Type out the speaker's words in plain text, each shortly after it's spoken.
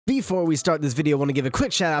Before we start this video, I want to give a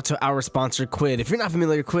quick shout out to our sponsor, Quid. If you're not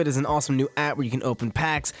familiar, Quid is an awesome new app where you can open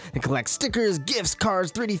packs and collect stickers, gifts,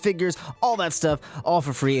 cards, 3D figures, all that stuff, all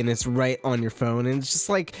for free, and it's right on your phone. And it's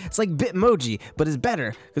like Bitmoji, but it's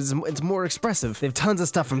better because it's more expressive. They have tons of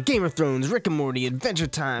stuff from Game of Thrones, Rick and Morty, Adventure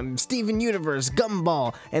Time, Steven Universe,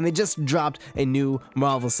 Gumball, and they just dropped a new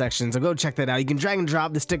Marvel section. So go check that out. You can drag and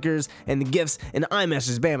drop the stickers and the gifts and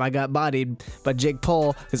iMessages. Bam! I got bodied by Jake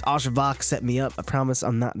Paul because Asha Vox set me up. I promise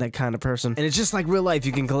I'm not that kind of person. And it's just like real life.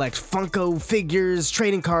 You can collect Funko figures,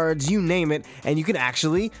 trading cards, you name it, and you can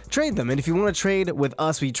actually trade them. And if you want to trade with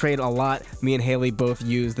us, we trade a lot. Me and Hailey both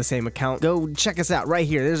use the same account. Go check us out right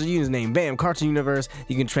here. There's a username. Bam! Cartoon Universe.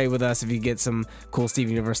 You can trade with us if you get some cool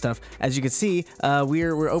Steven Universe stuff. As you can see,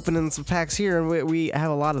 we're opening some packs here, and we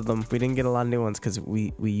have a lot of them. We didn't get a lot of new ones because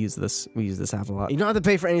we use this app a lot. You don't have to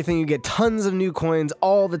pay for anything. You get tons of new coins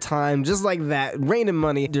all the time, just like that. Raining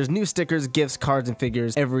money. There's new stickers, gifts, cards, and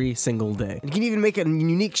figures every single day. You can even make a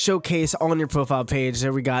unique showcase on your profile page.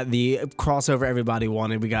 There we got the crossover everybody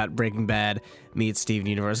wanted. We got Breaking Bad meets Steven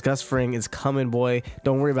Universe. Gus Fring is coming, boy.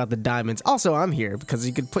 Don't worry about the diamonds. Also, I'm here because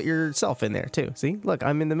you could put yourself in there too. See, look,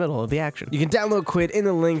 I'm in the middle of the action. You can download Quid in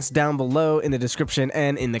the links down below in the description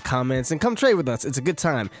and in the comments, and come trade with us. It's a good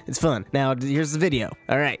time. It's fun. Now, here's the video.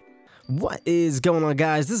 All right. What is going on,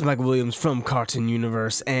 guys? This is Michael Williams from Cartoon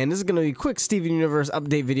Universe, and this is going to be a quick Steven Universe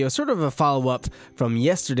update video, sort of a follow-up from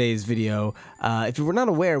yesterday's video. If you were not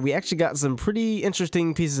aware, we actually got some pretty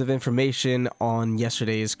interesting pieces of information on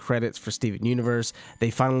yesterday's credits for Steven Universe.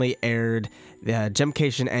 They finally aired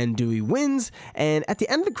Gemcation and Dewey Wins, and at the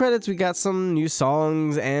end of the credits, we got some new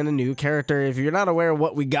songs and a new character. If you're not aware of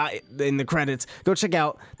what we got in the credits, go check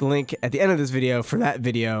out the link at the end of this video for that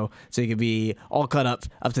video, so you can be all caught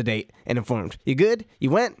up to date and informed. You good? You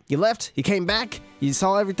went? You left? You came back? You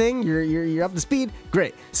saw everything? You're up to speed?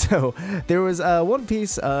 Great. So there was one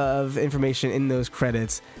piece of information in those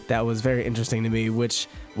credits that was very interesting to me, which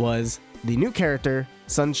was the new character,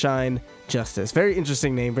 Sunshine Justice. Very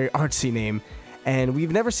interesting name, very artsy name, and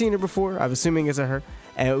we've never seen her before. I'm assuming it's a her,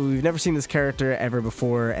 and we've never seen this character ever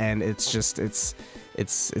before, and it's just it's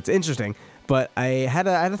interesting. But I had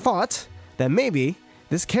a thought that maybe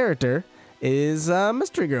this character is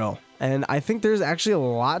Mystery Girl. And I think there's actually a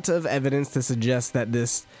lot of evidence to suggest that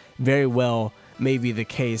this very well may be the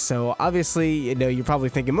case. So obviously, you know, you're probably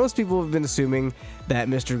thinking most people have been assuming that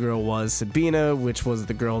Mystery Girl was Sabina, which was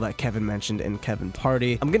the girl that Kevin mentioned in Kevin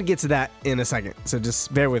Party. I'm gonna get to that in a second, so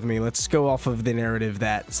just bear with me. Let's go off of the narrative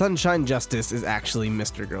that Sunshine Justice is actually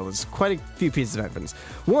Mystery Girl. There's quite a few pieces of evidence.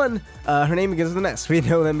 One, her name begins with an S. We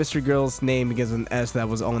know that Mystery Girl's name begins with an S. That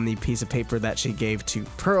was on the piece of paper that she gave to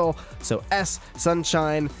Pearl. So S,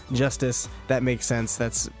 Sunshine, Justice, that makes sense.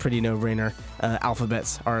 That's pretty no-brainer.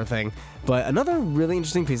 Alphabets are a thing. But another really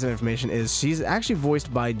interesting piece of information is she's actually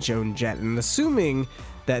voiced by Joan Jett, and assuming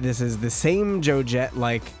that this is the same Joan Jett,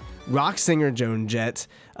 like rock singer Joan Jett,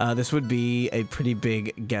 this would be a pretty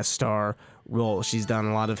big guest star role. She's done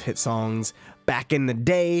a lot of hit songs back in the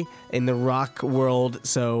day in the rock world,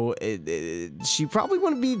 so she probably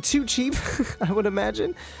wouldn't be too cheap, I would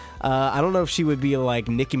imagine. I don't know if she would be like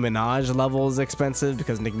Nicki Minaj levels expensive,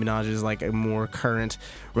 because Nicki Minaj is like a more current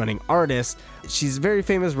running artist. She's a very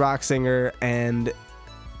famous rock singer, and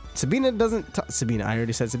Sabina Sabina, I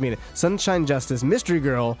already said Sabina. Sunshine Justice, Mystery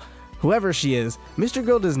Girl, whoever she is, Mystery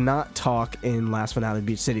Girl does not talk in Last One Out of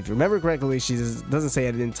Beach City. If you remember correctly, she doesn't say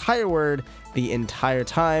an entire word the entire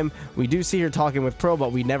time. We do see her talking with Pearl,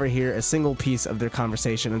 but we never hear a single piece of their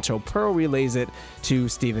conversation until Pearl relays it to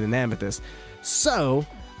Steven and Amethyst. So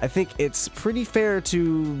I think it's pretty fair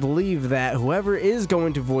to believe that whoever is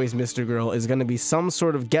going to voice Mystery Girl is going to be some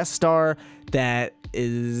sort of guest star that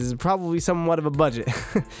is probably somewhat of a budget.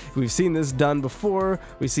 We've seen this done before.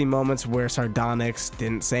 We've seen moments where Sardonyx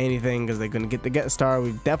didn't say anything because they're going to get the guest star.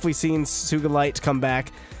 We've definitely seen Sugilite come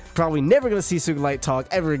back. Probably never going to see Sugilite talk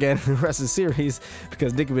ever again in the rest of the series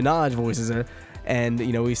because Nicki Minaj voices her. And,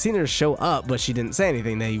 you know, we've seen her show up, but she didn't say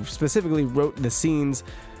anything. They specifically wrote the scenes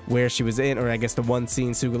where she was in, or I guess the one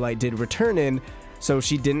scene Sugilite did return in, so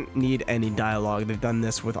she didn't need any dialogue. They've done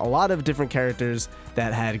this with a lot of different characters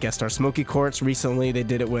that had guest star. Smokey Quartz recently they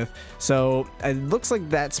did it with, so it looks like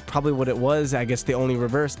that's probably what it was. I guess the only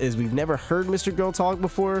reverse is we've never heard Mystery Girl talk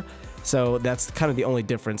before, so that's kind of the only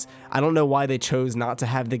difference. I don't know why they chose not to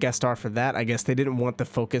have the guest star for that. I guess they didn't want the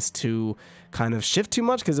focus to kind of shift too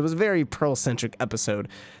much because it was a very Pearl-centric episode.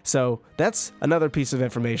 So that's another piece of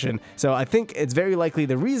information. So I think it's very likely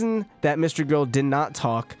the reason that Mystery Girl did not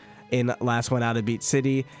talk in Last One Out of Beach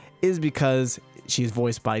City is because she's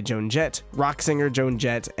voiced by Joan Jett, rock singer Joan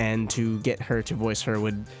Jett, and to get her to voice her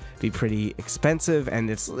would be pretty expensive, and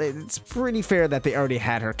it's pretty fair that they already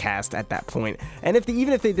had her cast at that point. And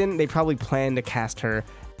even if they didn't, they probably planned to cast her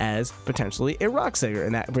as potentially a rock singer.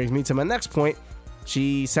 And that brings me to my next point.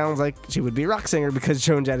 She sounds like she would be a rock singer because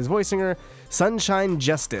Joan Jett is voicing her. Sunshine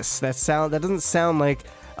Justice. That doesn't sound like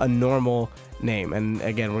a normal name. And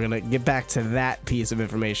again, we're gonna get back to that piece of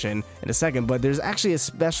information in a second, but there's actually a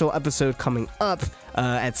special episode coming up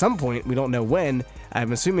at some point. We don't know when.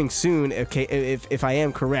 I'm assuming soon. Okay, if I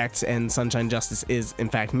am correct and Sunshine Justice is in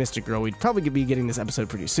fact Mystic Girl, we'd probably be getting this episode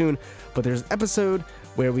pretty soon. But there's an episode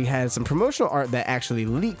where we had some promotional art that actually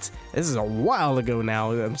leaked. This is a while ago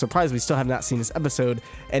now. I'm surprised we still have not seen this episode,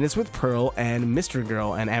 and it's with Pearl and Mystery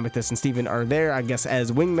Girl, and Amethyst and Steven are there, I guess,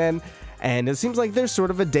 as wingmen, and it seems like there's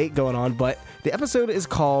sort of a date going on, but the episode is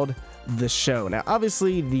called The Show. Now,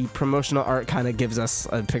 obviously, the promotional art kind of gives us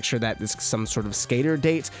a picture that it's some sort of skater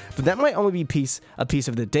date, but that might only be a piece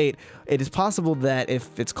of the date. It is possible that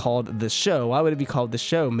if it's called The Show, why would it be called The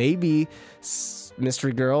Show? Maybe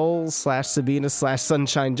Mystery Girl / Sabina /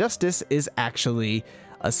 Sunshine Justice is actually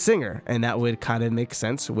a singer, and that would kind of make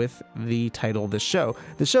sense with the title The Show.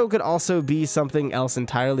 The show could also be something else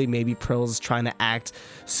entirely. Maybe Pearl's trying to act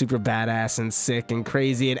super badass and sick and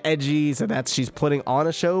crazy and edgy, so she's putting on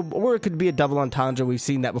a show, or it could be a double entendre. We've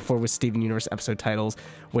seen that before with Steven Universe episode titles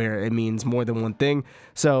where it means more than one thing.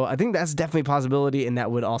 So I think that's definitely a possibility, and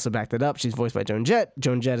that would also back that up. She's voiced by Joan Jett.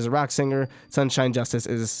 Joan Jett is a rock singer. Sunshine Justice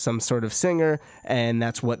is some sort of singer, and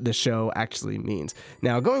that's what the show actually means.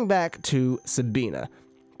 Now, going back to Sabina.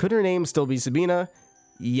 Could her name still be Sabina?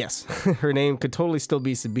 Yes, her name could totally still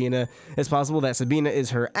be Sabina. It's possible that Sabina is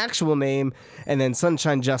her actual name, and then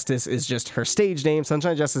Sunshine Justice is just her stage name.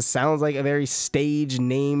 Sunshine Justice sounds like a very stage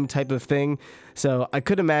name type of thing, so I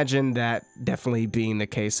could imagine that definitely being the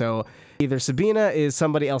case. So either Sabina is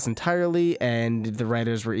somebody else entirely, and the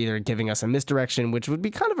writers were either giving us a misdirection, which would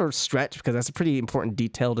be kind of a stretch because that's a pretty important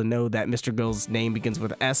detail to know that Mr. Girl's name begins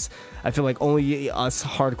with S. I feel like only us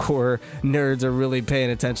hardcore nerds are really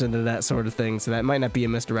paying attention to that sort of thing, so that might not be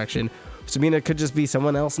a misdirection. Sabina could just be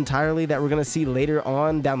someone else entirely that we're going to see later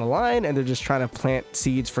on down the line, and they're just trying to plant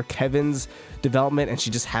seeds for Kevin's development, and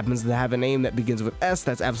she just happens to have a name that begins with S.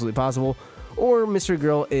 That's absolutely possible. Or Mystery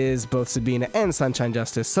Girl is both Sabina and Sunshine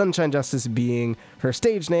Justice, Sunshine Justice being her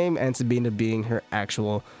stage name and Sabina being her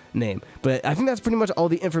actual name. But I think that's pretty much all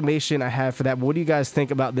the information I have for that. But what do you guys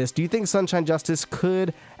think about this? Do you think Sunshine Justice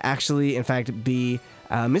could actually, in fact, be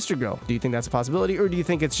Mystery Girl? Do you think that's a possibility, or do you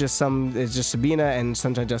think it's just Sabina and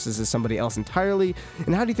Sunshine Justice is somebody else entirely?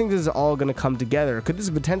 And how do you think this is all going to come together? Could this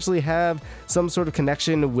potentially have some sort of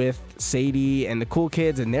connection with Sadie and the Cool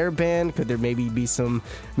Kids and their band? Could there maybe be some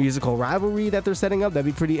musical rivalry that they're setting up?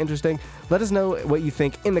 That'd be pretty interesting. Let us know what you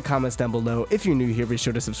think in the comments down below. If you're new here, be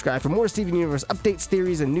sure to subscribe for more Steven Universe updates,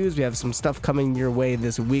 theories, and news. We have some stuff coming your way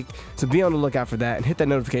this week, so be on the lookout for that, and hit that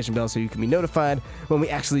notification bell so you can be notified when we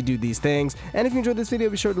actually do these things. And if you enjoyed this video,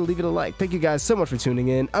 be sure to leave it a like. Thank you guys so much for tuning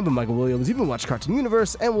in. I've been MYKAL Williams. You've been watching Cartoon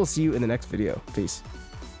Universe, and we'll see you in the next video. Peace.